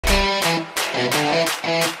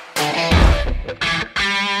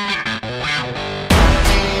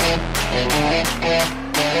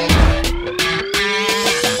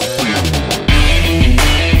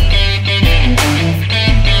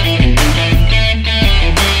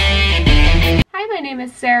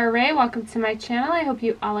Sarah Rae, welcome to my channel. I hope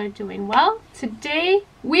you all are doing well. Today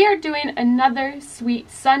we are doing another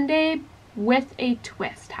sweet sundae with a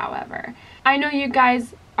twist, however. I know you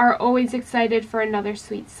guys are always excited for another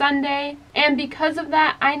sweet sundae, and because of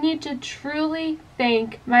that I need to truly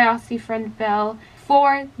thank my Aussie friend Bill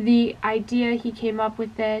for the idea. He came up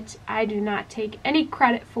with it. I do not take any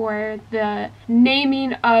credit for the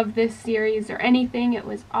naming of this series or anything. It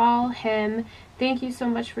was all him. Thank you so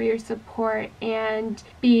much for your support and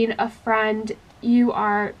being a friend. You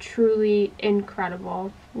are truly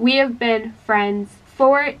incredible. We have been friends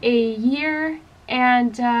for a year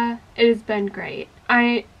and it has been great.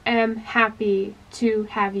 I am happy to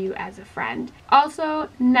have you as a friend. Also,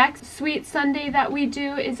 next sweet sundae that we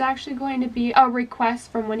do is actually going to be a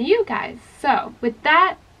request from one of you guys. So with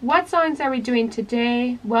that, what songs are we doing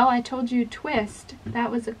today? Well, I told you twist. That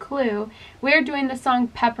was a clue. We're doing the song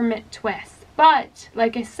Peppermint Twist. But,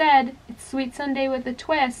 like I said, it's Sweet Sundae with a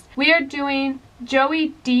twist. We are doing Joey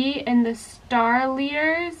D and the Star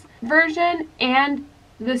Leaders version and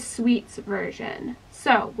the Sweets version.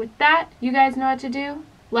 So, with that, you guys know what to do.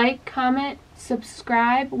 Like, comment,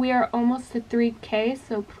 subscribe. We are almost to 3K,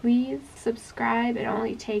 so please subscribe. It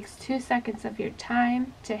only takes 2 seconds of your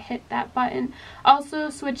time to hit that button.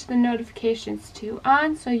 Also, switch the notifications to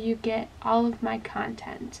on so you get all of my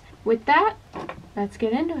content. With that, let's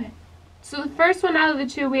get into it. So the first one out of the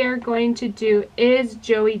two we are going to do is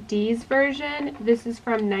Joey D's version. This is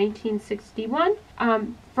from 1961.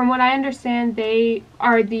 From what I understand, they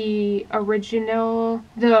are the original,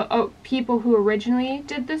 people who originally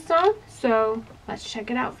did this song. So let's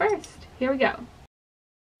check it out first. Here we go.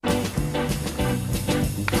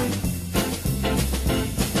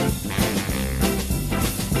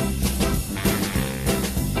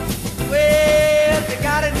 Well, they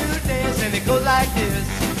got a new dance and it goes like this.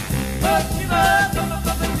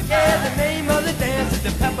 Yeah, the name of the dance is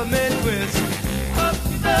the Peppermint Twist.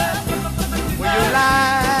 Well, you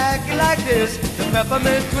like it like this, the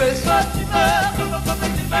Peppermint Twist. Yeah,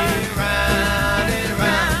 round and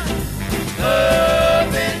round,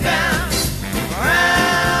 up and down,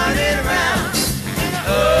 round and round,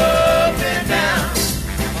 up and down,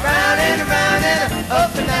 round and round and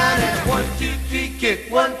up and down, and 1, 2, 3, kick,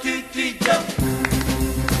 1, 2, 3, jump.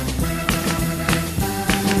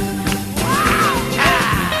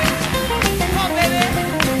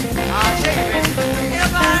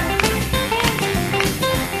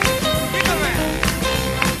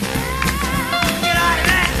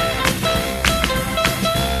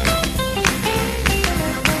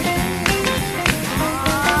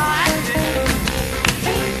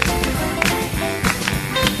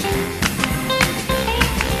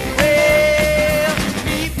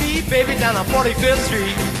 Down on 45th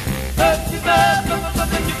Street,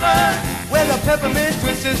 where the Peppermint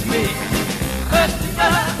Twist is me. And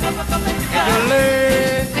you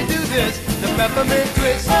learn to do this, the Peppermint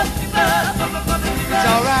Twist. It's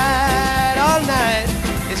alright all night,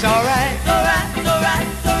 it's alright,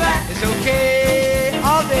 it's okay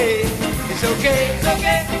all day, it's okay,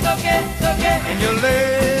 and you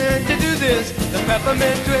learn to do this, the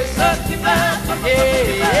Peppermint Twist.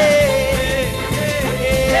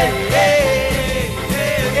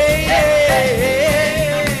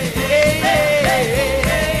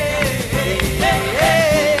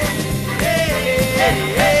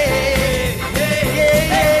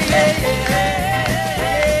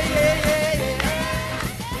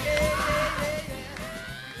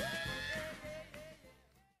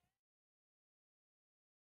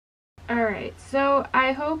 Alright, so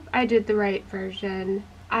I hope I did the right version.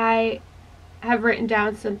 I have written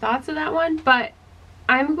down some thoughts of that one, but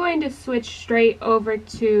I'm going to switch straight over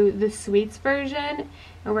to the Sweets version,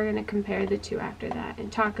 and we're going to compare the two after that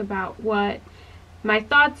and talk about what my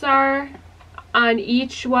thoughts are on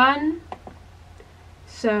each one.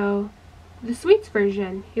 So, the Sweets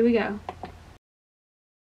version, here we go.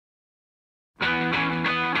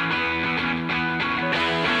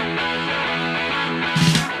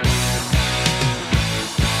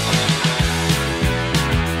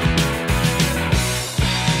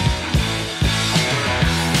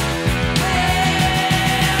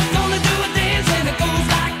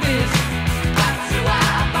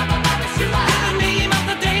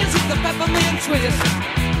 Twist.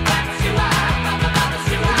 Like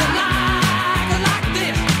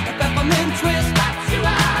this, the Peppermint Twist.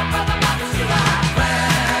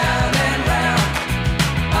 Round and round,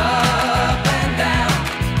 up and down.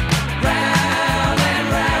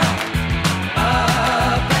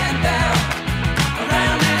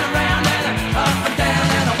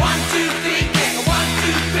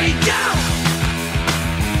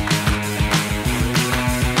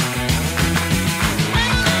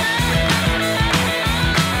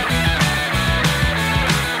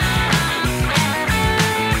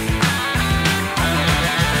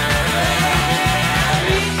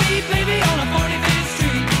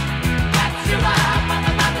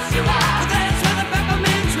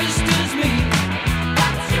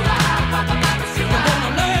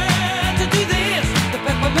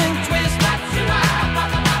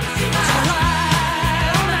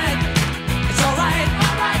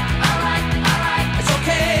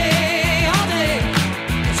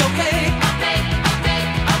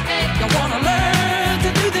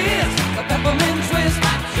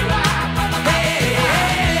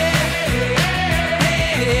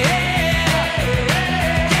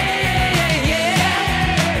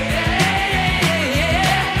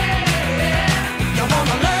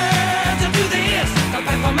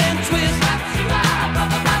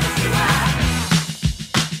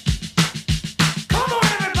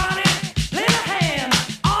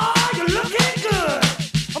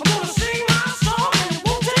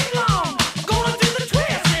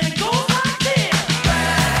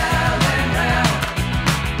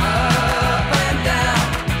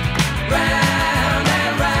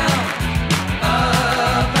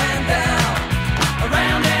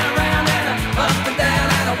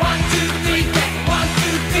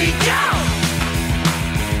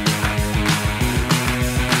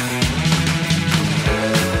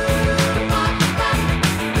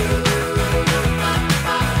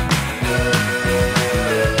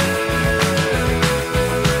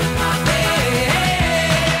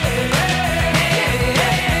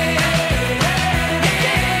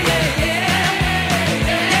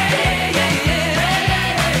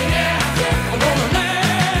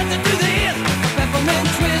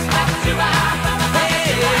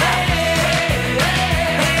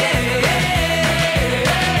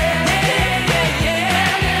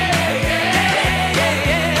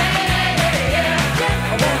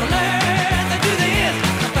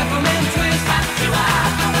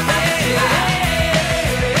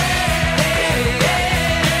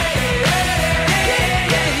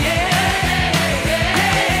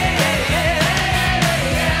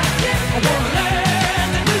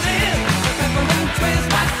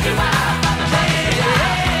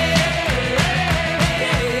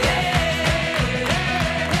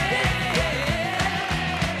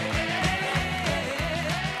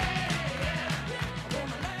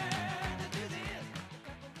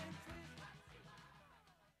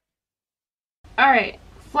 Alright,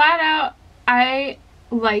 flat out, I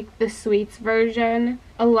like the Sweets version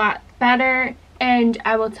a lot better, and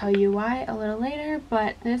I will tell you why a little later,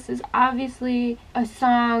 but this is obviously a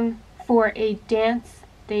song for a dance.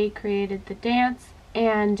 They created the dance,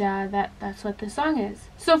 and that's what the song is.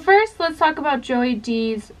 So first, let's talk about Joey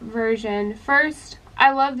Dee's version. First, I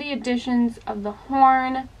love the additions of the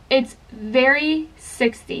horn. It's very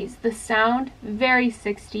 60s. The sound, very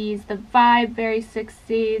 60s. The vibe, very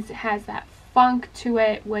 60s. It has that funk to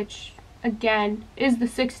it, which again is the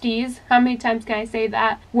 60s. How many times can I say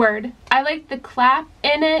that word? I like the clap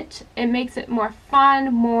in it. It makes it more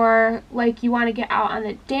fun, more like you want to get out on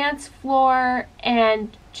the dance floor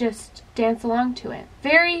and just dance along to it.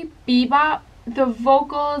 Very bebop. The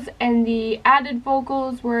vocals and the added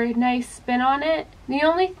vocals were a nice spin on it. The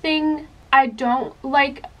only thing I don't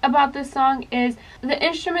like about this song is the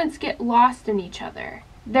instruments get lost in each other.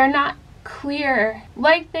 They're not clear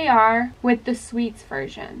like they are with the Sweets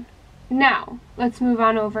version. Now, let's move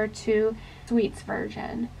on over to Sweets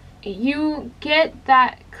version. You get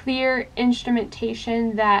that clear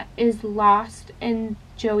instrumentation that is lost in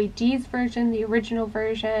Joey Dee's version, the original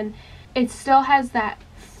version. It still has that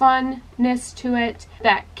funness to it,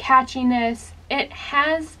 that catchiness. It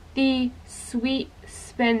has the sweet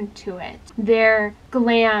spin to it. Their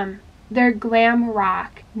glam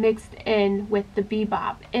rock mixed in with the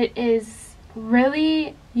bebop. It is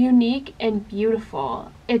really unique and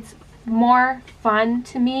beautiful. It's more fun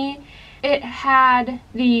to me. It had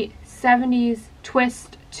the 70s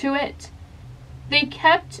twist to it. They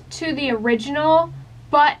kept to the original,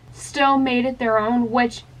 but still made it their own,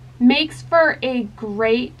 which makes for a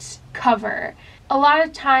great cover. A lot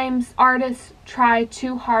of times artists try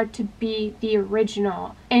too hard to be the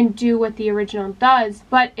original and do what the original does,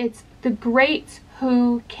 but it's the greats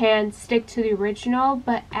who can stick to the original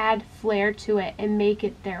but add flair to it and make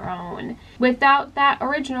it their own without that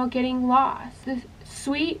original getting lost. The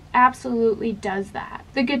Sweet absolutely does that.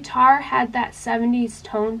 The guitar had that 70s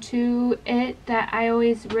tone to it that I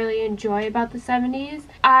always really enjoy about the 70s.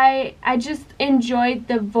 I just enjoyed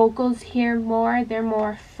the vocals here more. They're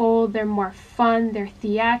more full, they're more fun, they're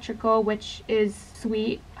theatrical, which is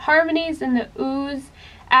Sweet. Harmonies and the oohs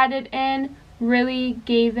added in really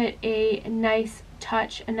gave it a nice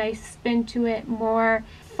touch, a nice spin to it, more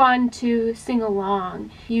fun to sing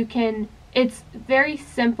along. It's very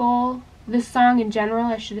simple. The song in general,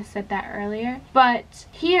 I should have said that earlier, but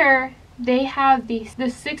here they have the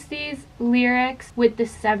 60s lyrics with the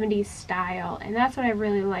 70s style, and that's what I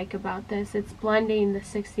really like about this. It's blending the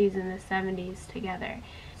 60s and the 70s together.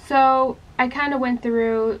 So I kind of went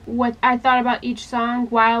through what I thought about each song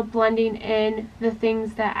while blending in the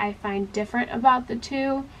things that I find different about the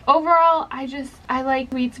two. Overall, I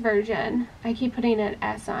like Sweet's version. I keep putting an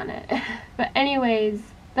S on it. But anyways,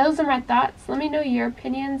 those are my thoughts. Let me know your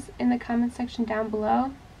opinions in the comment section down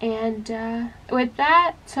below. And with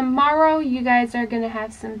that, tomorrow you guys are going to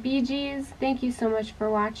have some Bee Gees. Thank you so much for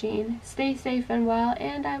watching. Stay safe and well,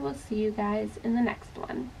 and I will see you guys in the next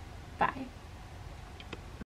one. Bye.